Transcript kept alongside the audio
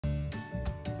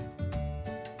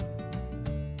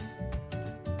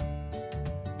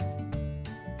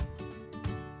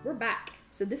We're back.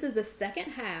 So this is the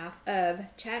second half of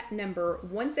chat number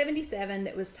 177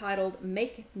 that was titled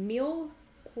Make Meal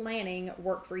Planning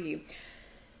Work for You.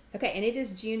 Okay, and it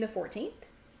is June the 14th.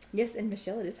 Yes, and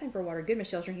Michelle, it is time for water. Good,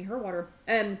 Michelle's drinking her water.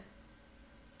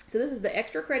 So this is the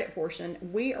extra credit portion.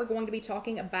 We are going to be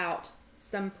talking about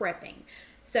some prepping.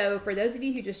 So for those of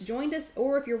you who just joined us,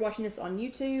 or if you're watching this on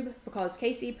YouTube, because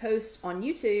Casey posts on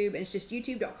YouTube, and it's just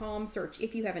youtube.com, search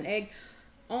If You Have an Egg.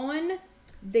 On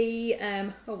the,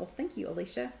 oh, well, thank you,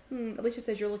 Alicia. Alicia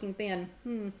says you're looking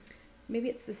thin. Maybe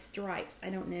it's the stripes. I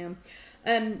don't know.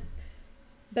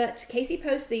 But Casey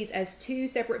posts these as two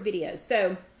separate videos.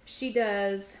 So she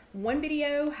does, one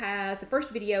video has, the first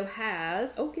video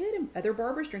has, oh good, Other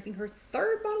Barbara's drinking her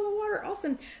third bottle of water,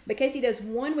 awesome. But Casey does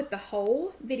one with the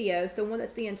whole video, so one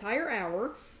that's the entire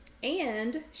hour,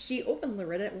 and she, oh, and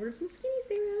Loretta ordered some skinny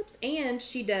syrups, and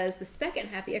she does the second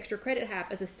half, the extra credit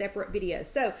half, as a separate video.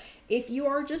 So if you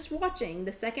are just watching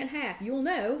the second half, you'll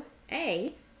know,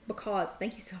 A, because,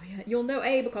 thank you Sylvia, you'll know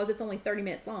A, because it's only 30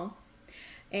 minutes long,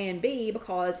 and B,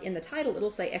 because in the title it'll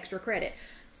say extra credit.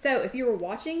 So if you were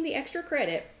watching the extra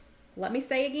credit, let me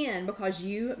say again, because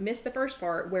you missed the first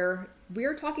part where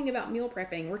we're talking about meal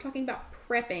prepping, we're talking about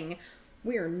prepping.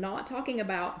 We are not talking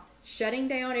about shutting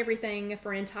down everything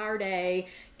for an entire day,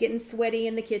 getting sweaty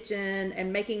in the kitchen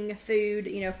and making food,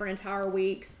 you know, for an entire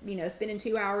week, you know, spending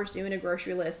 2 hours doing a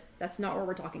grocery list. That's not what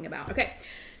we're talking about. Okay.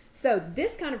 So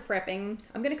this kind of prepping,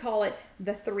 I'm going to call it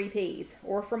the 3 Ps,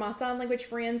 or for my sign language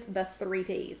friends, the 3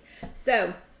 Ps.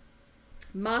 So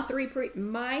my three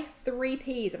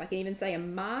Ps, if I can even say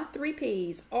them, my 3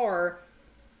 Ps are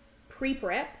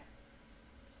pre-prep,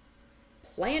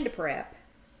 planned prep,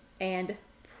 and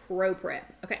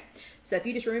pro-prep. Okay, so if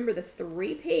you just remember the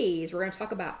 3 Ps, we're going to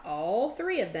talk about all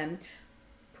 3 of them: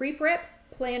 pre-prep,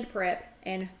 planned prep,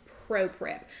 and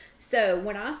pro-prep. So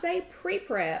when I say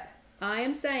pre-prep, I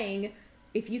am saying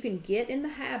if you can get in the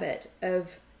habit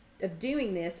of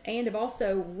doing this, and of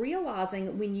also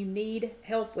realizing when you need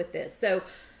help with this. So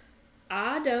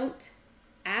I don't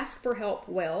ask for help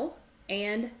well,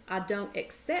 and I don't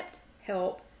accept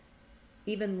help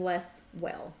even less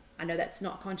well. I know that's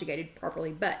not conjugated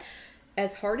properly, but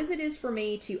as hard as it is for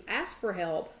me to ask for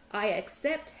help, I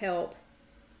accept help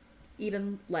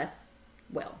even less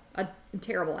well. I'm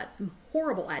terrible at it. I'm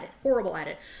horrible at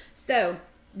it. So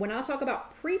when I talk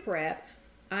about pre-prep,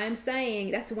 I'm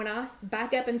saying that's when I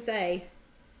back up and say,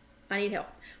 I need help.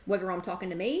 Whether I'm talking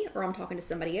to me, or I'm talking to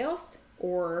somebody else,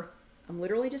 or I'm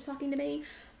literally just talking to me.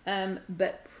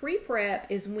 But pre-prep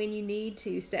is when you need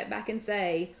to step back and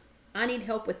say, I need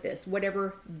help with this,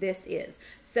 whatever this is.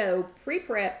 So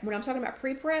pre-prep, when I'm talking about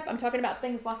pre-prep, I'm talking about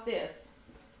things like this.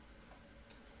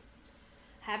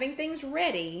 Having things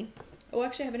ready. Oh,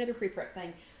 actually I have another pre-prep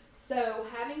thing. So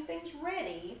having things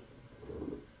ready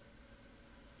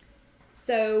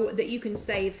so that you can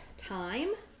save time,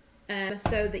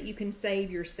 so that you can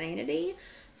save your sanity,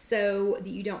 so that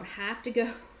you don't have to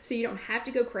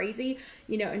go crazy,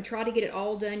 you know, and try to get it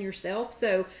all done yourself.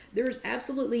 So there's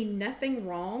absolutely nothing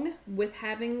wrong with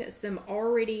having some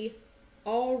already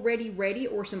ready,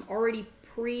 or some already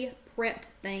pre-prepped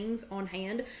things on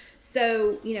hand.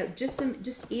 So, you know,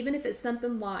 just even if it's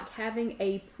something like having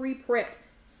a pre-prepped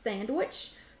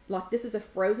sandwich. Like this is a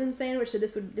frozen sandwich, so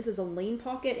this is a lean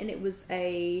pocket, and it was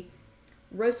a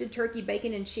roasted turkey,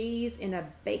 bacon, and cheese in a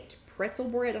baked pretzel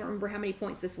bread. I don't remember how many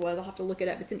points this was. I'll have to look it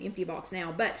up. It's an empty box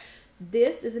now. But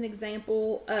this is an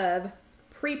example of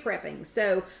pre-prepping.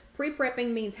 So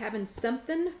pre-prepping means having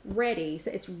something ready,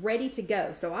 so it's ready to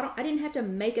go. So I didn't have to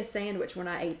make a sandwich when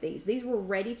I ate these. These were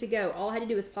ready to go. All I had to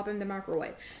do was pop them in the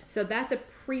microwave. So that's a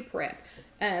pre-prep.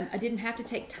 I didn't have to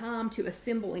take time to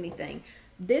assemble anything.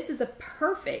 This is a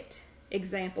perfect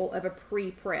example of a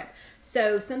pre-prep.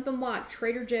 So something like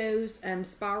Trader Joe's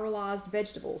spiralized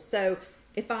vegetables. So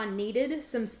if I needed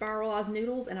some spiralized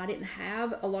noodles and I didn't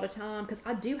have a lot of time, because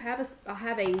I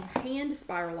have a hand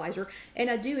spiralizer, and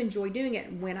I do enjoy doing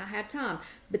it when I have time.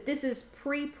 But this is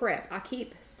pre-prep. I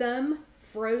keep some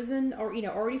frozen, or you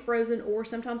know, already frozen, or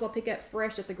sometimes I'll pick up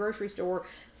fresh at the grocery store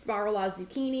spiralized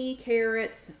zucchini,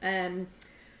 carrots,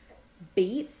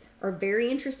 beets are very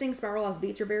interesting. Spiralized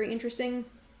beets are very interesting.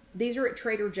 These are at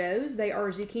Trader Joe's. They are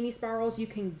zucchini spirals. You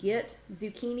can get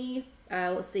zucchini,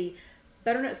 let's see,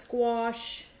 butternut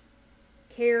squash,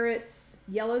 carrots,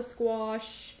 yellow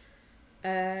squash.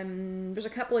 There's a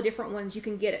couple of different ones you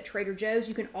can get at Trader Joe's.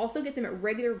 You can also get them at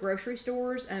regular grocery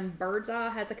stores. Bird's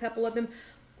Eye has a couple of them.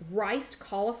 Riced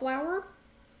cauliflower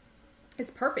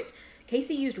is perfect.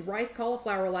 Casey used riced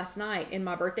cauliflower last night in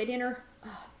my birthday dinner.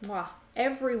 Oh, wow.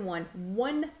 Everyone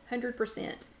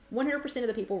 100% 100% of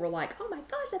the people were like, oh my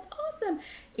gosh, that's awesome.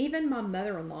 Even my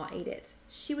mother-in-law ate it.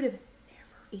 She would have never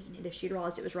eaten it if she'd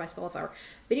realized it was rice cauliflower.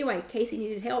 But anyway, Casey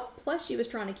needed help. Plus she was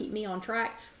trying to keep me on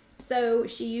track. So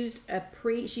she used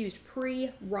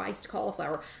pre-riced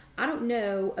cauliflower. I don't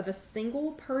know of a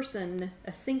single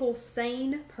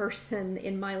sane person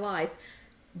in my life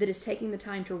that is taking the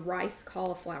time to rice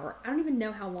cauliflower. I don't even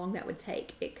know how long that would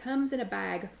take. It comes in a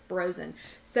bag frozen.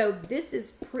 So this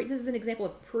is an example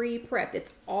of pre-prepped.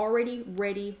 It's already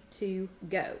ready to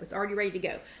go. It's already ready to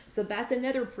go. So that's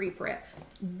another pre-prep.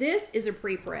 This is a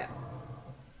pre-prep.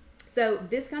 So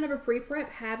this kind of a pre-prep,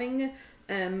 having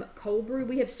cold brew.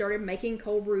 We have started making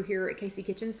cold brew here at Casey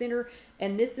Kitchen Center,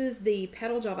 and this is the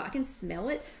pedal java. I can smell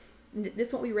it.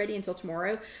 This won't be ready until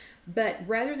tomorrow. But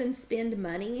rather than spend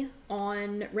money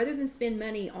on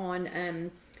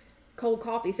cold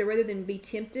coffee, so rather than be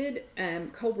tempted,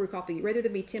 cold brew coffee, rather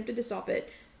than be tempted to stop at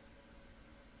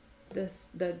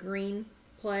the green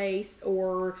place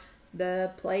or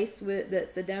the place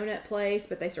that's a donut place,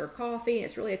 but they serve coffee and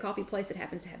it's really a coffee place that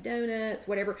happens to have donuts,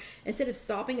 whatever. Instead of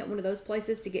stopping at one of those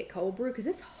places to get cold brew, because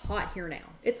it's hot here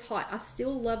now. It's hot. I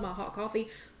still love my hot coffee,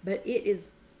 but it is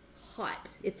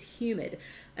hot. It's humid.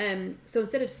 So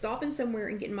instead of stopping somewhere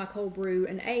and getting my cold brew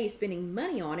and A, spending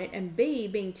money on it, and B,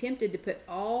 being tempted to put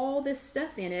all this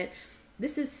stuff in it,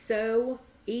 this is so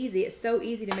easy. It's so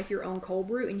easy to make your own cold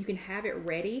brew, and you can have it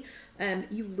ready.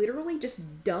 You literally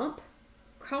just dump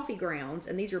coffee grounds,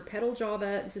 and these are pedal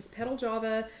java. This is pedal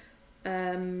java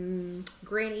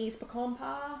Granny's pecan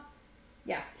pie.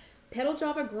 Yeah, pedal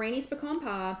java Granny's pecan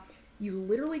pie. You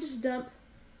literally just dump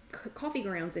coffee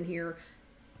grounds in here,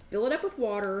 fill it up with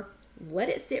water, let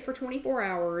it sit for 24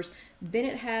 hours.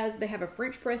 Then they have a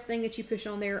French press thing that you push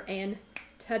on there, and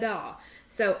ta-da.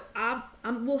 So I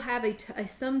will have a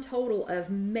sum total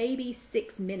of maybe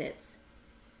 6 minutes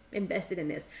invested in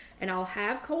this, and I'll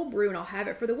have cold brew and I'll have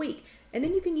it for the week. And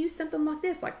then you can use something like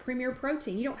this, like Premier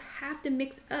Protein. You don't have to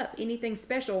mix up anything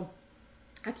special.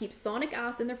 I keep Sonic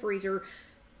Ice in the freezer,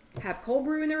 have cold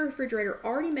brew in the refrigerator,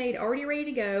 already made, already ready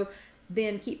to go.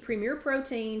 Then keep Premier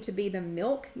Protein to be the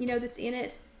milk, that's in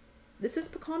it. This is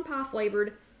pecan pie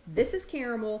flavored. This is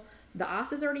caramel. The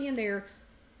ice is already in there.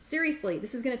 Seriously,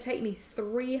 this is going to take me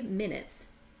 3 minutes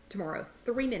tomorrow.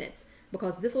 3 minutes.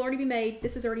 Because this will already be made.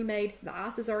 This is already made. The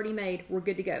ice is already made. We're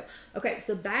good to go. Okay,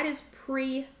 so that is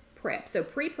pre-prep. So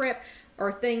pre-prep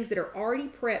are things that are already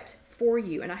prepped for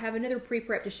you. And I have another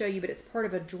pre-prep to show you, but it's part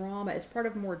of a drama. It's part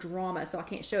of more drama, so I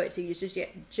can't show it to you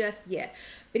just yet.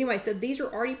 But anyway, so these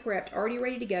are already prepped, already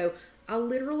ready to go. I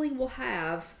literally will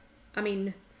have,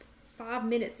 5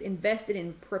 minutes invested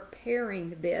in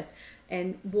preparing this,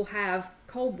 and we'll have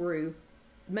cold brew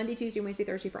Monday, Tuesday, Wednesday,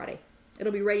 Thursday, Friday.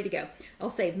 It'll be ready to go.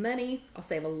 I'll save money. I'll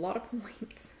save a lot of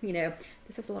points.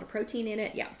 This has a lot of protein in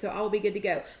it. Yeah, so I will be good to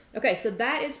go. Okay, so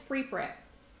that is pre-prep.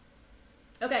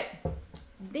 Okay,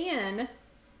 then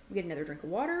we get another drink of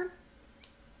water.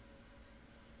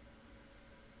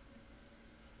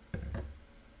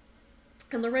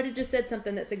 And Loretta just said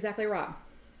something that's exactly right.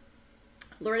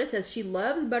 Loretta says she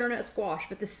loves butternut squash,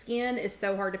 but the skin is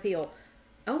so hard to peel.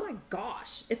 Oh my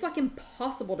gosh, it's like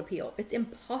impossible to peel. It's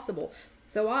impossible.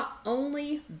 So I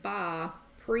only buy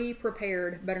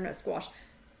pre-prepared butternut squash.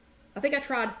 I think I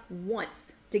tried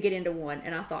once to get into one,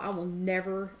 and I thought I will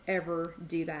never, ever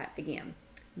do that again.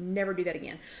 Never do that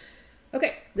again.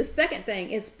 Okay, the second thing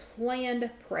is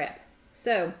planned prep.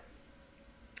 So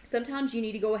sometimes you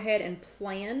need to go ahead and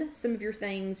plan some of your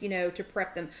things, to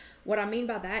prep them. What I mean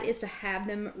by that is to have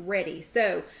them ready.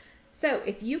 So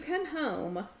if you come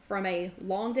home from a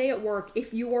long day at work,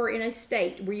 if you are in a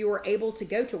state where you are able to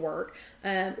go to work,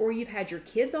 or you've had your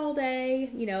kids all day,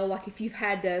 like if you've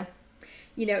had to,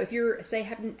 if you're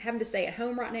having to stay at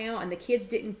home right now and the kids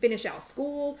didn't finish out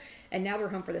school and now they're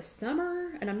home for the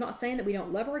summer, and I'm not saying that we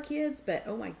don't love our kids, but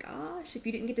oh my gosh, if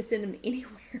you didn't get to send them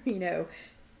anywhere,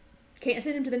 can't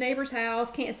send them to the neighbor's house,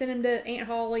 can't send them to Aunt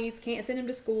Holly's, can't send them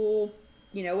to school,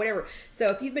 whatever. So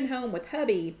if you've been home with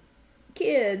hubby,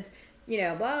 kids,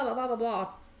 blah, blah, blah, blah, blah,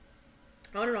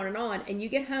 on and on and on, and you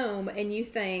get home and you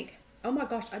think, oh my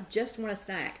gosh, I just want a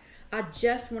snack. I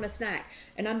just want a snack,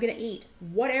 and I'm going to eat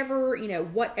whatever,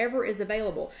 whatever is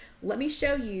available. Let me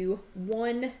show you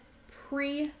one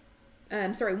planned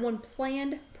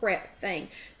prep thing.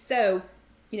 So,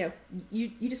 you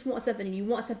just want something, and you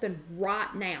want something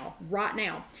right now.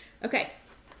 Okay.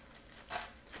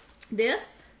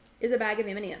 This is a bag of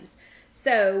M&Ms.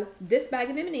 So this bag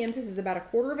of M&Ms, this is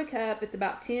about 1/4 cup. It's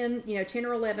about 10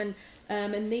 or 11.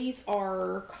 And these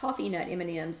are coffee nut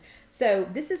M&Ms. So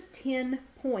this is 10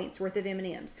 points worth of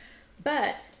M&Ms.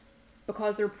 But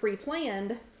because they're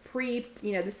pre-planned,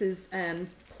 this is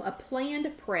a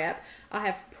planned prep. I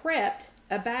have prepped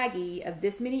a baggie of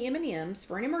this many M&Ms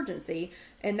for an emergency,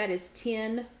 and that is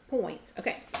 10 points.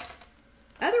 Okay.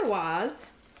 Otherwise,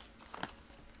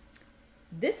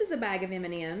 this is a bag of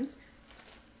M&Ms,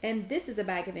 and this is a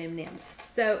bag of M&Ms.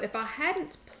 So if I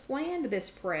hadn't planned this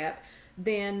prep,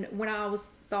 then when I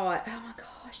thought, oh my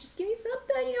gosh, just give me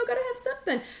something, gotta have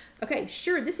something. Okay,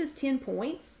 sure, this is 10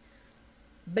 points,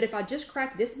 but if I just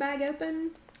crack this bag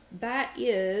open, that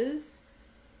is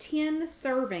 10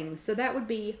 servings. So that would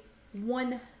be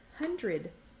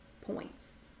 100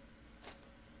 points.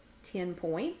 10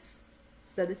 points.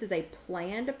 So this is a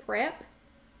planned prep.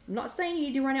 I'm not saying you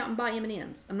need to run out and buy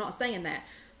M&Ms. I'm not saying that.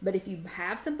 But if you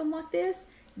have something like this,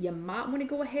 you might want to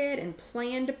go ahead and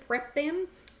plan to prep them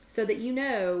so that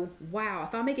wow,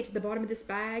 if I make it to the bottom of this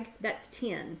bag, that's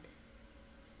 10.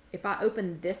 If I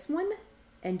open this one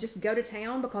and just go to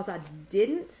town because I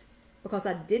didn't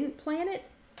plan it,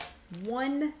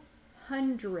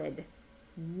 100.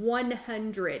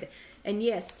 100. And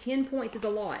yes, 10 points is a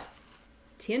lot.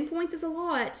 10 points is a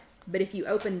lot, but if you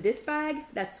open this bag,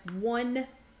 that's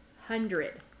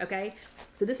 100. Okay?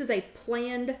 So this is a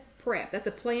planned prep. That's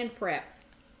a planned prep.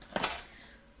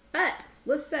 But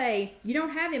let's say you don't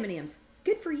have M&Ms.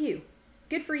 Good for you.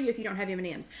 Good for you if you don't have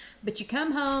M&Ms. But you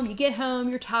come home, you get home,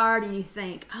 you're tired, and you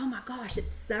think, oh my gosh,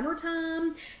 it's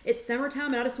summertime. It's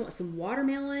summertime, and I just want some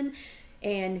watermelon.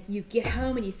 And you get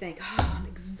home and you think, oh, I'm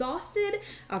exhausted.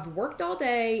 I've worked all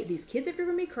day. These kids have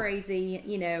driven me crazy.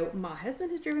 My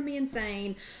husband has driven me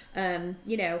insane. I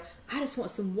just want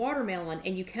some watermelon.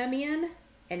 And you come in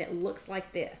and it looks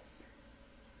like this.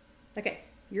 Okay,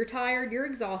 you're tired, you're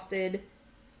exhausted.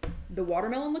 The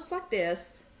watermelon looks like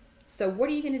this. So what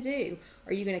are you going to do?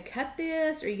 Are you going to cut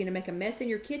this? Are you going to make a mess in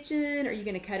your kitchen? Are you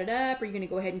going to cut it up? Are you going to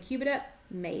go ahead and cube it up?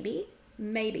 Maybe.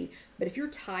 But if you're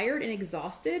tired and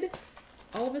exhausted,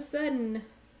 all of a sudden,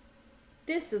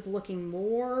 this is looking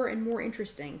more and more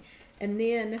interesting. And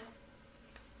then,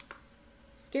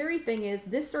 scary thing is,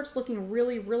 this starts looking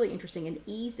really, really interesting and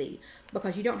easy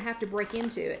because you don't have to break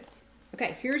into it.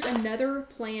 Okay, here's another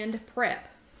planned prep.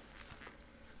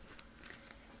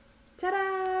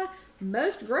 Ta-da!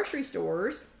 Most grocery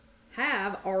stores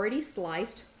have already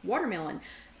sliced watermelon.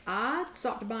 I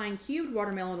stopped buying cubed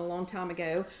watermelon a long time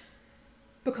ago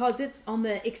because it's on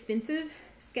the expensive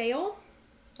scale.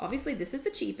 Obviously, this is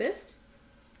the cheapest.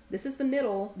 This is the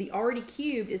middle. The already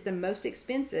cubed is the most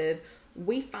expensive.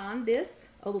 We find this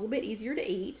a little bit easier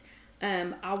to eat.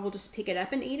 I will just pick it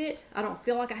up and eat it. I don't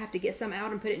feel like I have to get some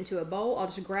out and put it into a bowl. I'll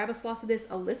just grab a slice of this.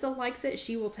 Alyssa likes it.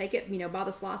 She will take it, by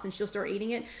the slice, and she'll start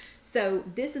eating it. So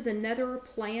this is another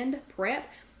planned prep.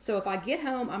 So if I get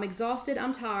home, I'm exhausted,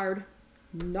 I'm tired,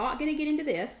 not going to get into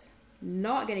this.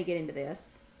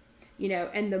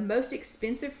 And the most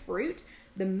expensive fruit,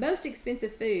 the most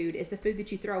expensive food is the food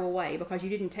that you throw away because you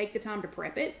didn't take the time to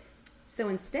prep it. So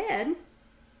instead,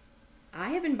 I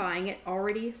have been buying it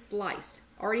already sliced,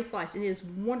 and it is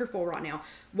wonderful right now.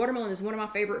 Watermelon is one of my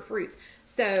favorite fruits.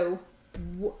 So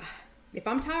if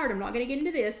I'm tired, I'm not going to get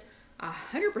into this.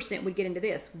 100% would get into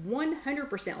this,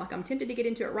 100%. Like, I'm tempted to get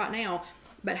into it right now,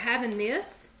 but having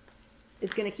this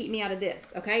is going to keep me out of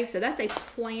this. Okay, so that's a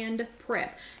planned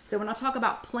prep. So when I talk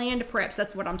about planned preps,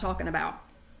 that's what I'm talking about.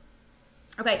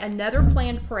 Okay, another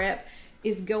planned prep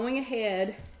is going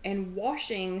ahead and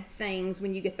washing things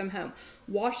when you get them home.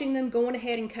 Washing them, going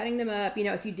ahead and cutting them up.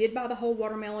 If you did buy the whole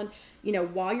watermelon,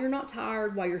 while you're not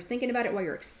tired, while you're thinking about it, while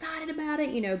you're excited about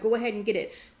it, go ahead and get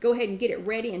it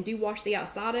ready and do wash the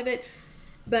outside of it.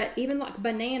 But even like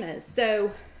bananas.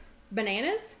 So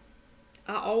bananas,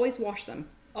 I always wash them.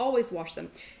 Always wash them.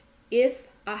 If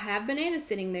I have bananas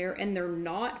sitting there and they're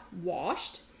not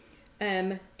washed,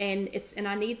 and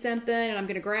I need something, and I'm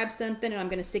going to grab something, and I'm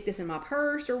going to stick this in my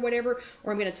purse or whatever,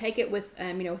 or I'm going to take it with,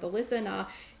 with Alyssa and I.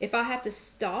 If I have to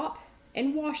stop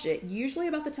and wash it, usually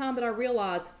about the time that I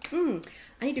realize, I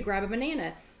need to grab a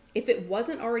banana. If it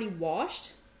wasn't already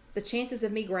washed, the chances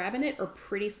of me grabbing it are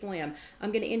pretty slim.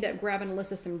 I'm going to end up grabbing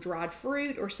Alyssa some dried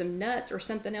fruit or some nuts or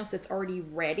something else that's already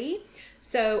ready.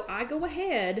 So I go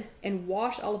ahead and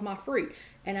wash all of my fruit.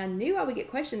 And I knew I would get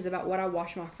questions about what I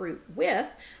wash my fruit with.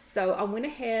 So I went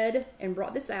ahead and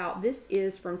brought this out. This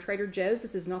is from Trader Joe's.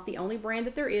 This is not the only brand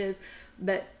that there is,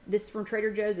 but this from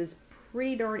Trader Joe's is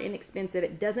pretty darn inexpensive.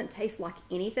 It doesn't taste like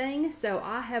anything. So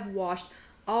I have washed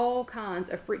all kinds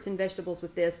of fruits and vegetables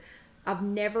with this. I've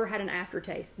never had an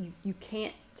aftertaste. You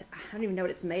can't, I don't even know what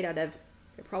it's made out of.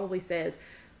 It probably says,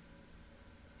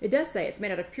 it does say it's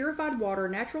made out of purified water,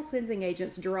 natural cleansing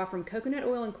agents derived from coconut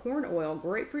oil and corn oil,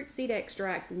 grapefruit seed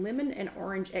extract, lemon and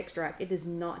orange extract. It does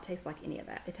not taste like any of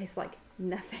that. It tastes like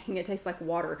nothing. It tastes like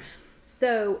water.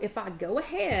 So if I go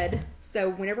ahead, so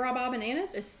whenever I buy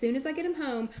bananas, as soon as I get them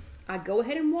home, I go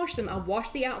ahead and wash them. I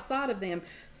wash the outside of them.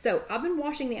 So I've been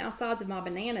washing the outsides of my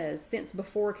bananas since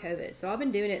before COVID. So I've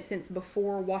been doing it since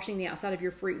before washing the outside of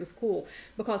your fruit was cool.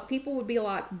 Because people would be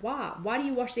like, why? Why do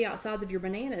you wash the outsides of your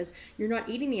bananas? You're not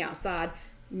eating the outside.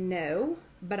 No,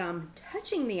 but I'm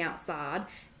touching the outside,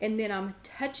 and then I'm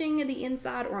touching the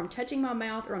inside, or I'm touching my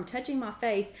mouth, or I'm touching my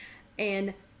face.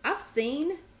 And I've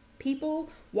seen people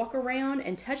walk around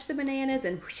and touch the bananas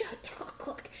and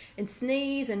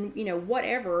sneeze and, you know,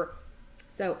 whatever.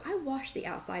 So I wash the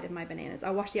outside of my bananas. I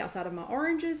wash the outside of my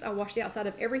oranges. I wash the outside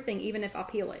of everything, even if I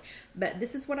peel it. But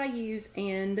this is what I use.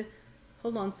 And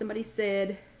hold on, somebody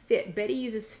said Fit. Betty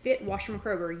uses Fit wash from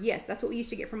Kroger. Yes, that's what we used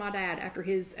to get from my dad after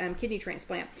his kidney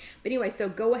transplant. But anyway, so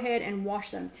go ahead and wash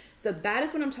them. So that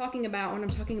is what I'm talking about when I'm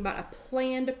talking about a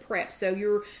planned prep. So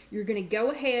you're going to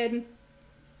go ahead.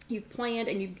 You've planned,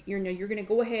 and you're going to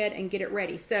go ahead and get it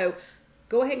ready. So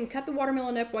go ahead and cut the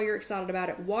watermelon up while you're excited about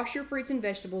it. Wash your fruits and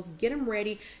vegetables. Get them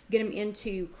ready. Get them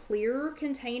into clear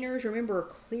containers. Remember,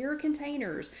 clear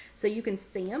containers, so you can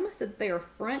see them, so that they are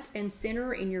front and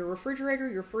center in your refrigerator,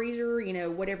 your freezer, you know,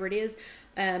 whatever it is.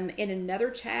 In another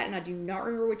chat, and I do not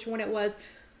remember which one it was,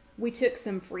 we took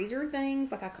some freezer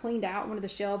things. Like I cleaned out one of the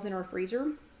shelves in our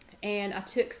freezer. And I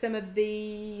took some of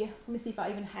the, let me see if I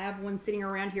even have one sitting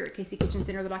around here at Casey Kitchen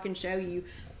Center that I can show you.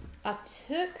 I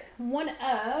took one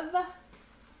of,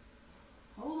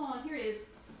 hold on, here it is.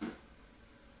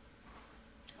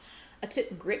 I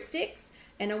took grip sticks,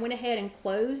 and I went ahead and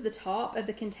closed the top of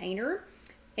the container.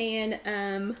 And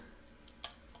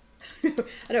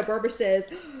I know Barbara says,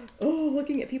 oh,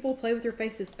 looking at people play with their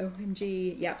faces.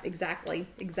 OMG. Yep, exactly.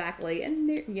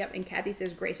 And yep. And Kathy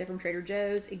says, great stuff from Trader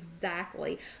Joe's.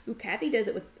 Exactly. Ooh, Kathy does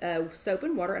it with soap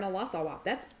and water and a Lysol wipe.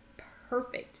 That's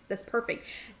perfect. That's perfect.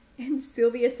 And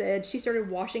Sylvia said she started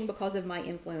washing because of my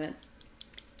influence.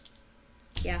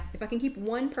 Yeah. If I can keep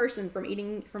one person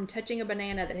from touching a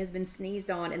banana that has been sneezed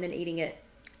on and then eating it,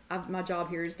 my job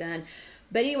here is done.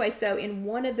 But anyway, so in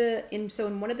one of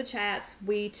the chats,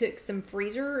 we took some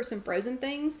freezer or some frozen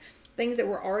things that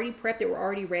were already prepped, that were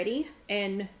already ready,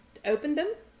 and opened them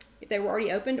if they were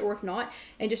already opened, or if not,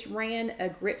 and just ran a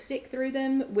grip stick through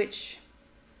them. Which,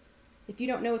 if you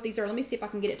don't know what these are, let me see if I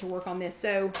can get it to work on this.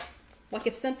 So, like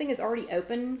if something is already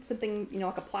open, something, you know,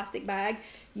 like a plastic bag,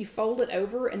 you fold it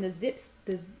over, and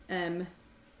the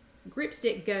grip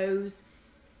stick goes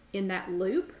in that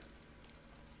loop.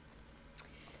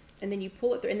 And then you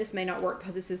pull it through, and this may not work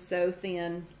because this is so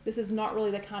thin. This is not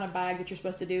really the kind of bag that you're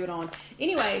supposed to do it on.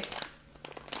 Anyway,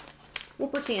 we'll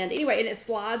pretend. Anyway, and it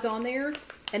slides on there,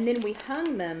 and then we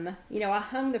hung them. You know, I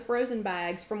hung the frozen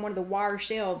bags from one of the wire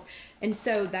shelves, and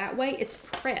so that way it's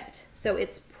prepped. So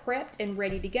it's prepped and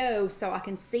ready to go, so I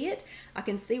can see it. I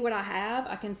can see what I have.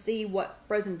 I can see what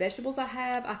frozen vegetables I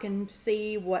have. I can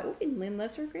see what, oh, Lynn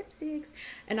loves her grip sticks.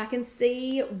 And I can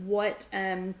see what,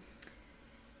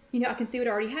 you know, I can see what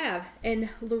I already have. And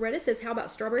Loretta says, how about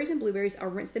strawberries and blueberries? I'll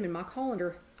rinse them in my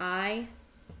colander. I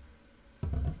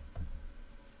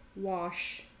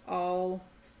wash all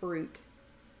fruit.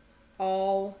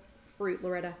 All fruit,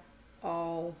 Loretta.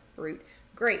 All fruit.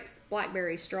 Grapes,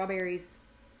 blackberries, strawberries,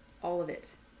 all of it.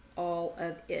 All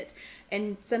of it.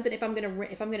 And something, if I'm gonna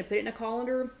put it in a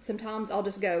colander, sometimes I'll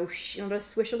just go, I'll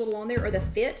just swish a little on there. Or the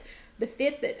Fit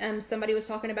that somebody was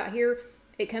talking about here,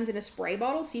 it comes in a spray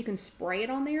bottle, so you can spray it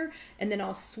on there, and then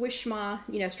I'll swish my,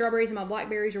 you know, strawberries and my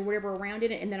blackberries or whatever around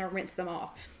in it, and then I'll rinse them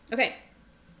off. Okay.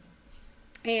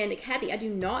 And Kathy, I do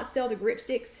not sell the grip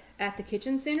sticks at the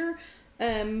kitchen center.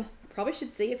 Probably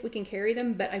should see if we can carry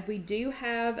them, but we do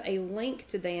have a link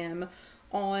to them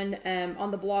on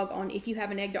the blog on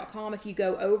ifyouhaveanegg.com. If you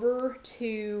go over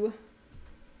to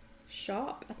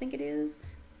shop, I think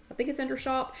it's under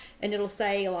shop, and it'll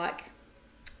say like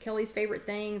Kelly's favorite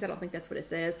things. I don't think that's what it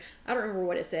says. I don't remember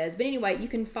what it says. But anyway, you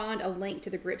can find a link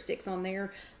to the grip sticks on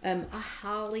there. I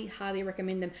highly, highly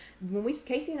recommend them. When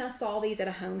Casey and I saw these at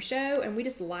a home show, and we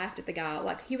just laughed at the guy.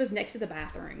 Like, he was next to the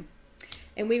bathroom.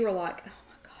 And we were like, oh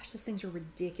my gosh, those things are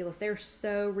ridiculous. They're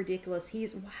so ridiculous.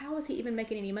 How is he even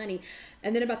making any money?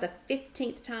 And then about the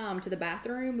 15th time to the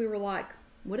bathroom, we were like,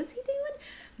 what is he doing?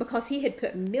 Because he had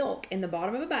put milk in the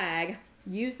bottom of a bag,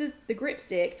 used the grip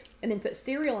stick, and then put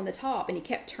cereal on the top, and he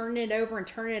kept turning it over and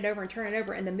turning it over and turning it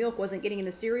over, and the milk wasn't getting in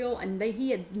the cereal, and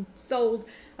he had sold,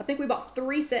 I think we bought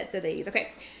 3 sets of these.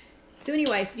 Okay, so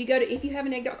anyway, so you go to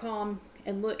ifyouhaveanegg.com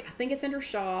and look, I think it's under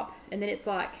shop, and then it's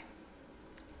like,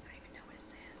 I don't even know what it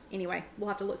says. Anyway, we'll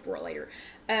have to look for it later.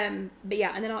 But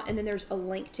yeah, and then there's a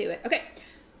link to it. Okay,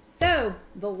 so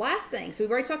the last thing, so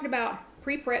we've already talked about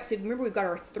pre-prep. So remember, we've got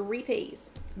our 3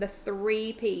 Ps, the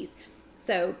 3 Ps.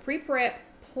 So pre-prep,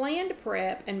 planned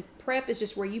prep, and prep is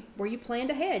just where you planned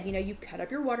ahead. You know, you cut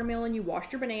up your watermelon, you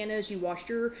washed your bananas, you washed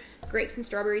your grapes and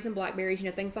strawberries and blackberries, you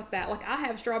know, things like that. Like I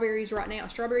have strawberries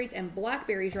and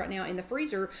blackberries right now in the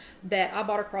freezer that I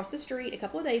bought across the street a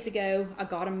couple of days ago. I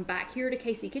got them back here to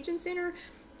KC Kitchen Center,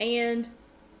 and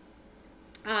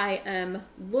I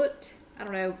looked, I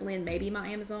don't know, Lynn, maybe my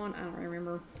Amazon, I don't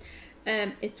remember.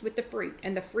 It's with the fruit,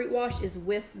 and the fruit wash is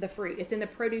with the fruit. It's in the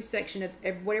produce section of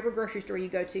whatever grocery store you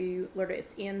go to. Lord,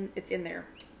 it's in there.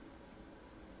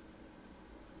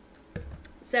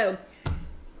 So,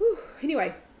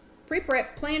 anyway,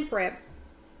 pre-prep, planned prep.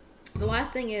 The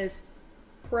last thing is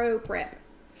pro-prep.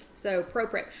 So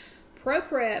pro-prep.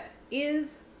 Pro-prep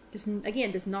is, does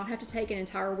not have to take an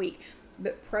entire week,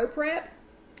 but pro-prep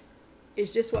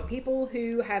is just what people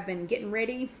who have been getting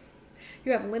ready,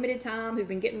 who have limited time, who've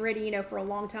been getting ready, you know, for a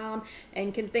long time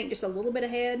and can think just a little bit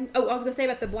ahead. Oh, I was going to say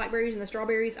about the blackberries and the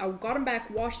strawberries. I got them back,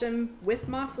 washed them with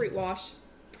my fruit wash,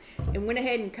 and went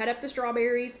ahead and cut up the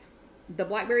strawberries. The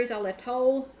blackberries I left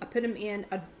whole. I put them in,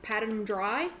 I patted them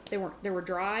dry. They were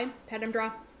dry, patted them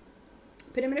dry.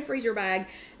 Put them in a freezer bag,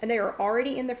 and they are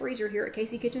already in the freezer here at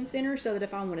KC Kitchen Center, so that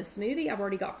if I want a smoothie, I've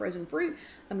already got frozen fruit.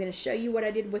 I'm going to show you what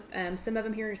I did with some of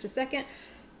them here in just a second.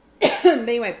 But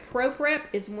anyway, pro prep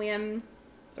is when,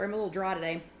 sorry, I'm a little dry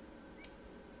today.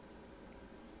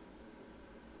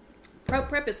 Pro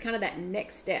prep is kind of that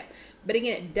next step. But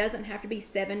again, it doesn't have to be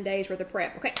 7 days worth of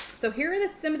prep. Okay, so here are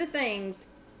some of the things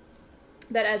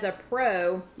that as a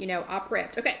pro, you know, I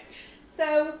prepped. Okay,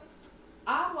 so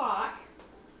I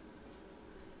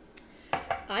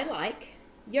like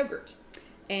yogurt,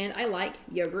 and I like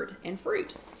yogurt and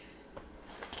fruit.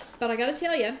 But I gotta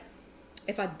tell you,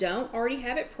 if I don't already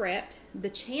have it prepped, the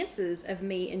chances of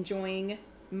me enjoying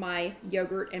my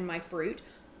yogurt and my fruit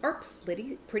are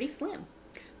pretty slim.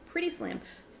 Pretty slim.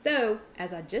 So,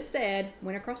 as I just said,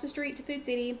 went across the street to Food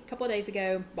City a couple of days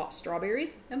ago, bought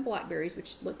strawberries and blackberries,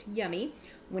 which looked yummy.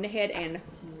 Went ahead and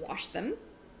washed them,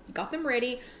 got them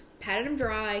ready, patted them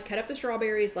dry, cut up the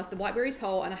strawberries, left the blackberries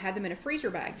whole, and I had them in a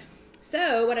freezer bag.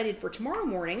 So, what I did for tomorrow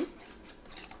morning,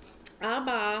 I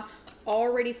buy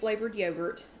already flavored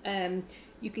yogurt.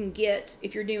 You can get,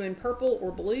 if you're doing purple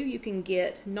or blue, you can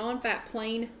get non-fat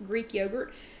plain Greek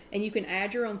yogurt, and you can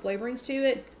add your own flavorings to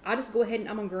it. I just go ahead and,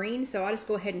 I'm on green, so I just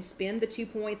go ahead and spin the 2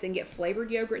 points and get flavored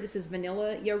yogurt. This is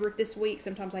vanilla yogurt this week.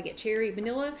 Sometimes I get cherry,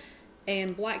 vanilla,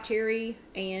 and black cherry,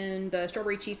 and the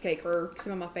strawberry cheesecake are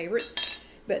some of my favorites.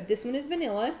 But this one is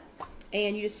vanilla,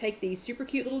 and you just take these super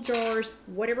cute little jars,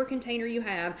 whatever container you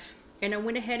have, and I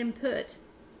went ahead and put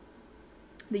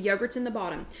the yogurt's in the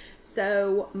bottom.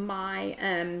 So my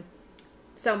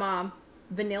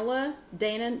vanilla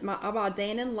Dannon, I bought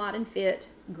Dannon Light and Fit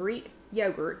Greek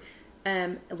yogurt.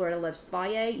 Loretta loves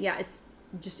Faye. Yeah, it's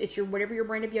your whatever your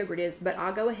brand of yogurt is. But I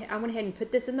went ahead and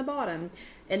put this in the bottom,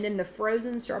 and then the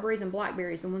frozen strawberries and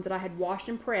blackberries, the ones that I had washed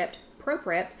and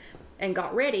prepped, and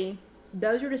got ready.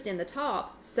 Those are just in the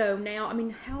top. So now, I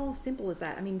mean, how simple is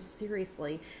that? I mean,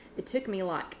 seriously, it took me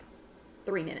like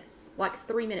 3 minutes. Like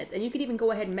 3 minutes. And you could even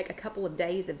go ahead and make a couple of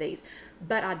days of these.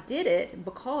 But I did it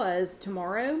because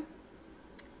tomorrow,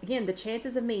 again, the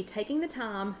chances of me taking the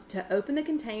time to open the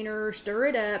container, stir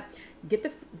it up, get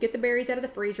the berries out of the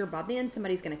freezer, by then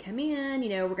somebody's going to come in, you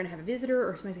know, we're going to have a visitor,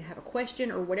 or somebody's going to have a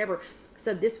question or whatever.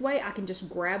 So this way I can just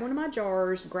grab one of my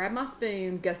jars, grab my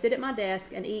spoon, go sit at my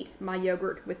desk and eat my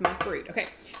yogurt with my fruit. Okay,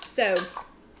 so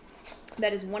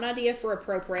that is one idea for a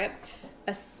pro prep.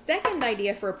 A second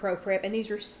idea for a pro prep, and these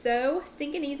are so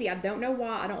stinking easy. I don't know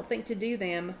why I don't think to do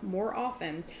them more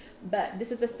often, but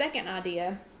this is a second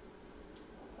idea.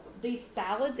 These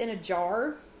salads in a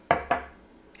jar.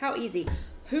 How easy.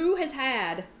 Who has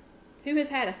had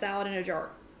a salad in a jar?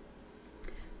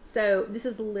 So this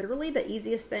is literally the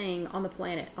easiest thing on the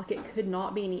planet. Like, it could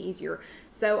not be any easier.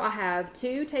 So I have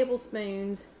 2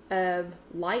 tablespoons of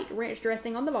light ranch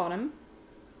dressing on the bottom.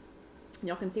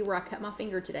 Y'all can see where I cut my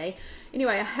finger today.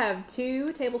 Anyway, I have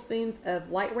 2 tablespoons of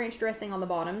light ranch dressing on the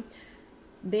bottom.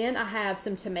 Then I have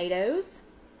some tomatoes.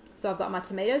 So I've got my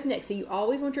tomatoes next. So you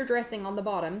always want your dressing on the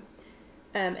bottom.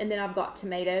 And then I've got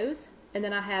tomatoes. And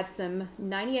then I have some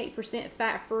 98%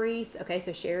 fat-free. Okay,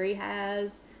 so Sherry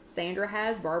has, Sandra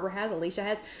has, Barbara has, Alicia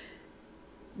has.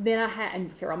 Then I have,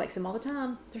 and Carol makes them all the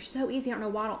time. They're so easy. I don't know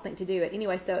why I don't think to do it.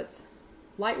 Anyway, so it's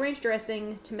light range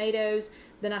dressing, tomatoes.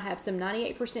 Then I have some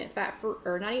 98%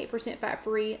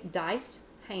 fat-free diced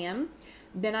ham.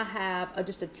 Then I have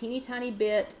just a teeny tiny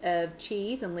bit of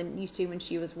cheese, and Lynn used to when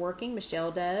she was working.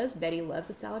 Michelle does. Betty loves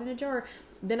a salad in a jar.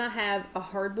 Then I have a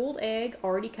hard-boiled egg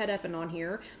already cut up and on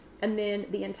here. And then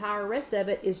the entire rest of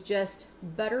it is just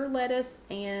butter, lettuce,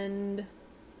 and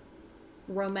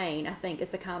romaine, I think is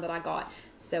the kind that I got.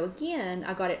 So again,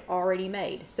 I got it already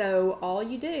made. So all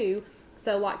you do,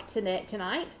 so like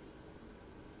tonight,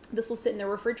 this will sit in the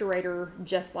refrigerator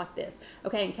just like this.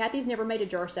 Okay, and Kathy's never made a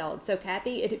jar salad. So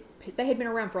Kathy, they had been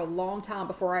around for a long time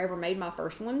before I ever made my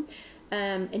first one.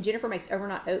 And Jennifer makes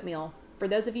overnight oatmeal. For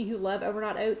those of you who love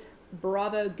overnight oats,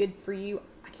 bravo, good for you.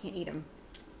 I can't eat them.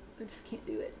 I just can't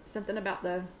do it. Something about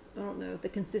I don't know, the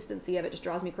consistency of it just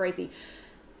drives me crazy.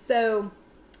 So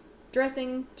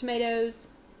dressing, tomatoes,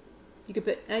 you could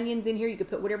put onions in here, you could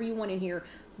put whatever you want in here.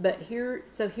 But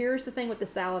here's the thing with the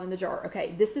salad in the jar.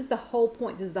 Okay, this is the whole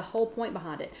point. This is the whole point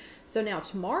behind it. So now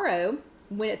tomorrow,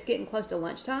 when it's getting close to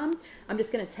lunchtime, I'm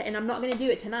just going to, and I'm not going to do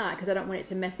it tonight because I don't want it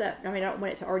to mess up. I mean, I don't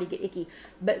want it to already get icky.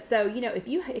 But so, you know, if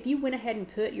you went ahead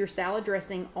and put your salad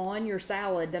dressing on your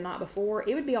salad the night before,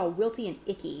 it would be all wilty and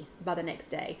icky by the next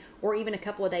day or even a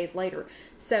couple of days later.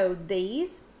 So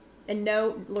these, and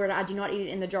no, Lord, I do not eat it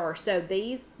in the jar. So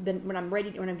these, then when I'm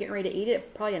getting ready to eat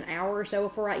it, probably an hour or so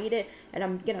before I eat it, and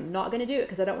I'm not going to do it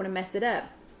because I don't want to mess it up.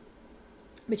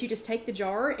 But you just take the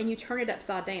jar and you turn it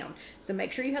upside down. So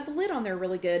make sure you have the lid on there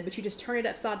really good, but you just turn it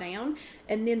upside down,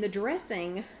 and then the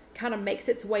dressing kind of makes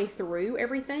its way through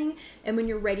everything. And when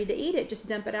you're ready to eat it, just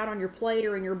dump it out on your plate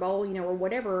or in your bowl, you know, or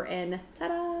whatever, and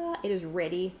ta-da, it is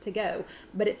ready to go.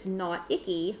 But it's not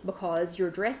icky because your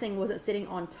dressing wasn't sitting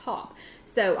on top.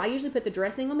 So I usually put the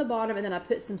dressing on the bottom, and then I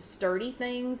put some sturdy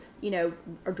things, you know,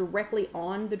 directly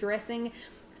on the dressing,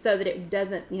 so that it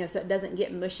doesn't, you know, so it doesn't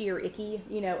get mushy or icky,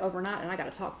 you know, overnight. And I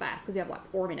got to talk fast because we have like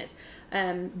 4 minutes.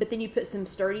 But then you put some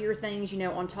sturdier things, you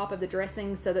know, on top of the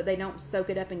dressing so that they don't soak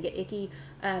it up and get icky.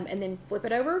 And then flip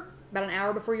it over about an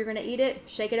hour before you're going to eat it.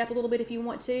 Shake it up a little bit if you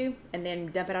want to, and then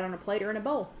dump it out on a plate or in a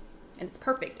bowl. And it's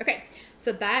perfect. Okay,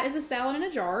 so that is a salad in a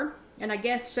jar. And I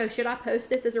guess, so should I post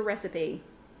this as a recipe?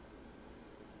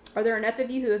 Are there enough of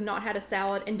you who have not had a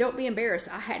salad? And don't be embarrassed,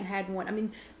 I hadn't had one. I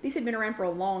mean, these had been around for a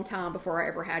long time before I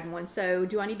ever had one. So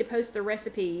do I need to post the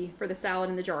recipe for the salad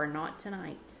in the jar? Not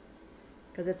tonight,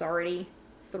 because it's already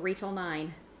 3 till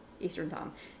 9 Eastern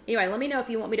time. Anyway, let me know if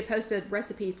you want me to post a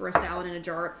recipe for a salad in a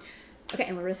jar. Okay,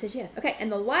 and Loretta says yes. Okay, and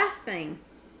the last thing.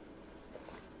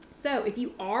 So if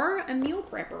you are a meal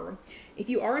prepper,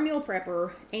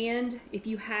 and if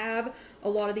you have a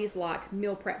lot of these like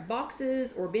meal prep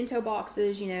boxes or bento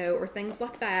boxes, you know, or things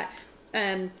like that.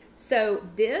 So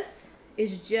this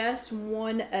is just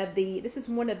one of the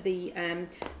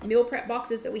meal prep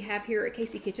boxes that we have here at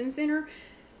Casey Kitchen Center.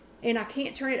 And I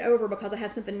can't turn it over because I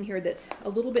have something in here that's a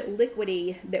little bit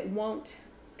liquidy that won't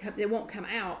come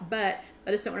out, but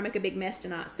I just don't want to make a big mess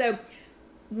tonight. So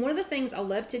one of the things I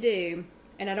love to do,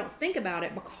 and I don't think about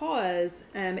it because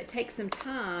it takes some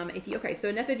time. Okay, so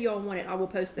enough of you all want it. I will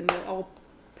post the meal. I'll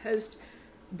post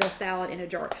the salad in a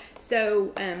jar.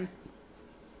 So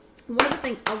one of the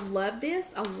things, I love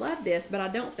this, but I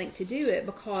don't think to do it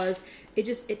because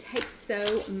it takes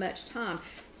so much time.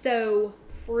 So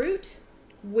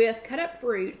cut up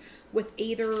fruit with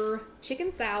either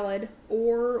chicken salad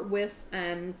or with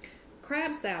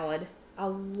crab salad. I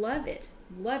love it.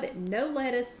 Love it. No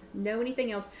lettuce, no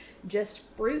anything else. Just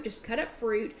fruit, just cut up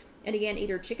fruit. And again,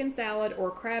 either chicken salad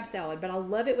or crab salad. But I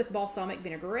love it with balsamic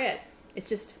vinaigrette. It's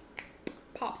just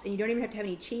pops. And you don't even have to have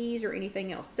any cheese or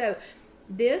anything else. So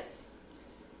this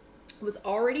was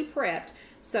already prepped.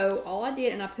 So all I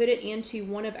did, and I put it into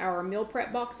one of our meal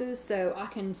prep boxes. So I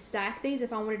can stack these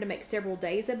if I wanted to make several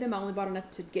days of them. I only bought enough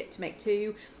to make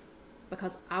 2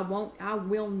 because I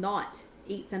will not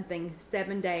eat something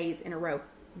 7 days in a row.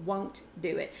 Won't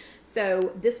do it. So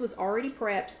this was already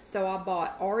prepped. So I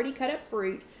bought already cut up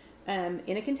fruit in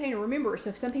a container. Remember,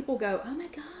 so some people go, oh my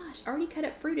gosh, already cut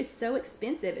up fruit is so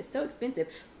expensive. It's so expensive.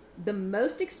 The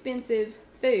most expensive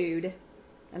food,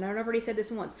 and I've already said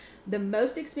this once, the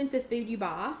most expensive food you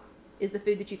buy is the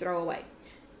food that you throw away.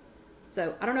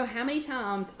 So I don't know how many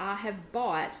times I have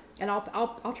bought, and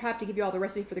I'll try to give you all the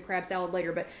recipe for the crab salad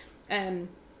later,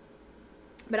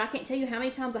 but I can't tell you how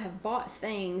many times I have bought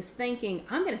things thinking,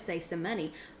 I'm going to save some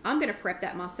money. I'm going to prep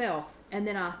that myself. And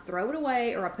then I throw it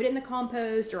away, or I put it in the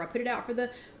compost, or I put it out for the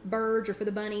birds or for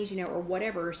the bunnies, you know, or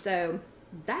whatever. So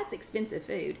that's expensive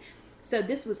food. So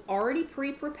this was already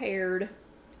pre-prepared,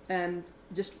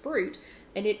 just fruit.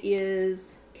 And it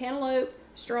is cantaloupe,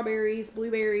 strawberries,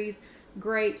 blueberries,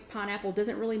 grapes, pineapple.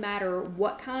 Doesn't really matter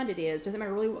what kind it is. Doesn't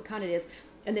matter really what kind it is.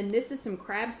 And then this is some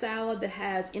crab salad that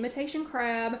has imitation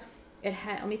crab. It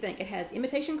has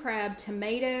imitation crab,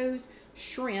 tomatoes,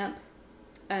 shrimp,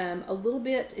 a little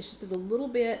bit, it's just a little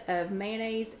bit of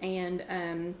mayonnaise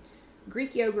and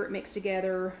Greek yogurt mixed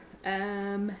together,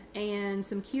 and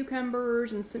some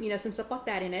cucumbers and some stuff like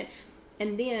that in it,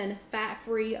 and then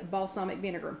fat-free balsamic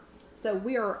vinegar. So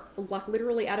we are like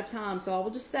literally out of time. So I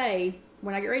will just say,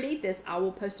 when I get ready to eat this, I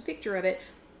will post a picture of it.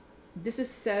 This is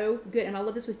so good. And I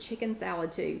love this with chicken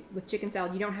salad too. With chicken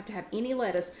salad, you don't have to have any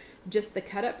lettuce, just the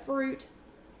cut up fruit,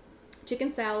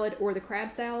 chicken salad or the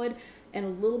crab salad, and a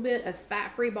little bit of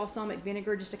fat-free balsamic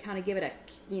vinegar just to kind of give it a,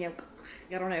 you know,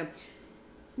 I don't know,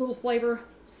 little flavor.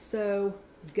 So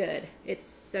good. It's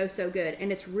so, so good.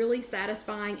 And it's really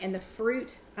satisfying. And the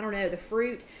fruit, I don't know, the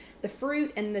fruit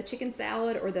and the chicken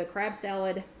salad or the crab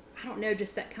salad, I don't know,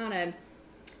 just that kind of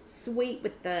sweet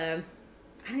with the,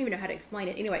 I don't even know how to explain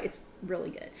it. Anyway, it's really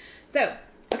good. So,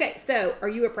 okay, so are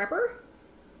you a prepper?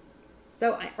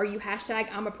 So are you hashtag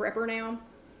I'm a prepper now?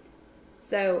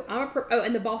 So I'm a oh,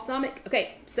 and the balsamic.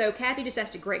 Okay, so Kathy just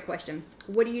asked a great question.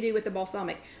 What do you do with the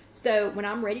balsamic? So when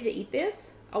I'm ready to eat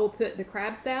this, I will put the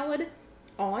crab salad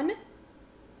on.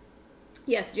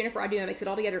 Yes, Jennifer, I do. I mix it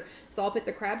all together. So I'll put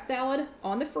the crab salad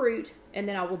on the fruit, and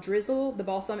then I will drizzle the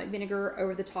balsamic vinegar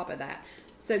over the top of that.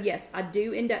 So yes, I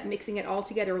do end up mixing it all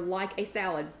together like a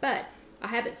salad, but I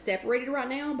have it separated right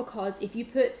now because if you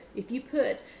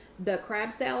put the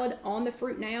crab salad on the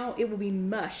fruit now, it will be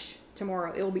mush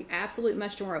tomorrow. It will be absolute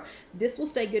mush tomorrow. This will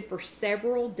stay good for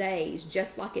several days,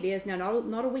 just like it is now.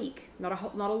 Not a week, not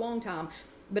a long time,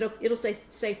 but it'll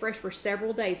stay fresh for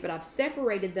several days. But I've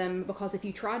separated them because if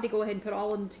you tried to go ahead and put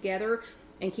all of them together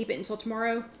and keep it until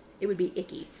tomorrow, it would be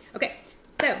icky. Okay,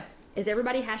 so is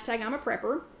everybody hashtag I'm a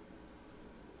prepper?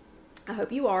 I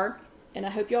hope you are. And I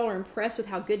hope y'all are impressed with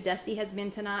how good Dusty has been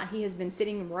tonight. He has been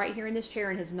sitting right here in this chair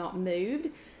and has not moved.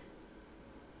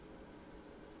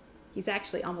 He's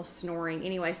actually almost snoring.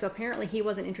 Anyway, so apparently he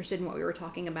wasn't interested in what we were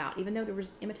talking about, even though there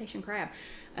was imitation crab,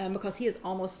 because he is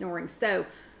almost snoring. So,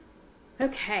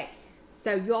 okay.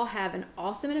 So you all have an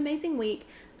awesome and amazing week.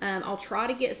 I'll try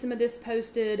to get some of this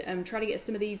posted. Try to get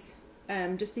some of these,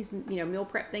 just these, meal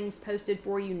prep things posted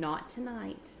for you. Not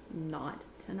tonight. Not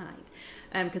tonight.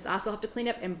 Because I still have to clean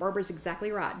up, and Barbara's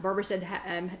exactly right. Barbara said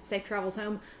safe travels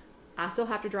home. I still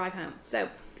have to drive home. So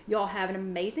y'all have an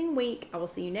amazing week. I will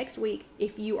see you next week.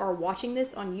 If you are watching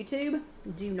this on YouTube,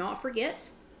 do not forget,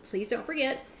 please don't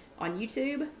forget, on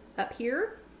YouTube, up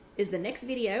here is the next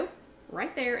video.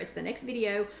 Right there, it's the next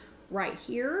video. Right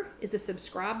here is the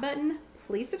subscribe button.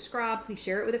 Please subscribe, please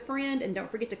share it with a friend, and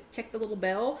don't forget to check the little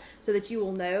bell so that you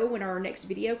will know when our next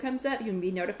video comes up. You can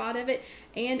be notified of it.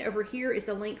 And over here is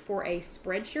the link for a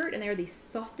spread shirt, and they are the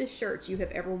softest shirts you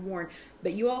have ever worn.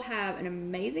 But you all have an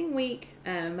amazing week.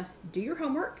 Do your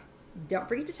homework. Don't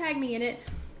forget to tag me in it.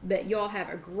 But you all have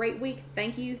a great week.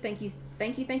 Thank you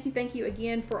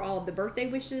again for all of the birthday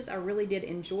wishes. I really did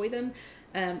enjoy them.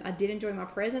 I did enjoy my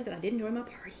presents, and I did enjoy my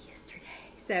party yesterday.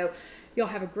 So y'all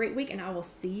have a great week, and I will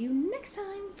see you next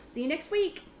time. See you next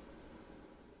week.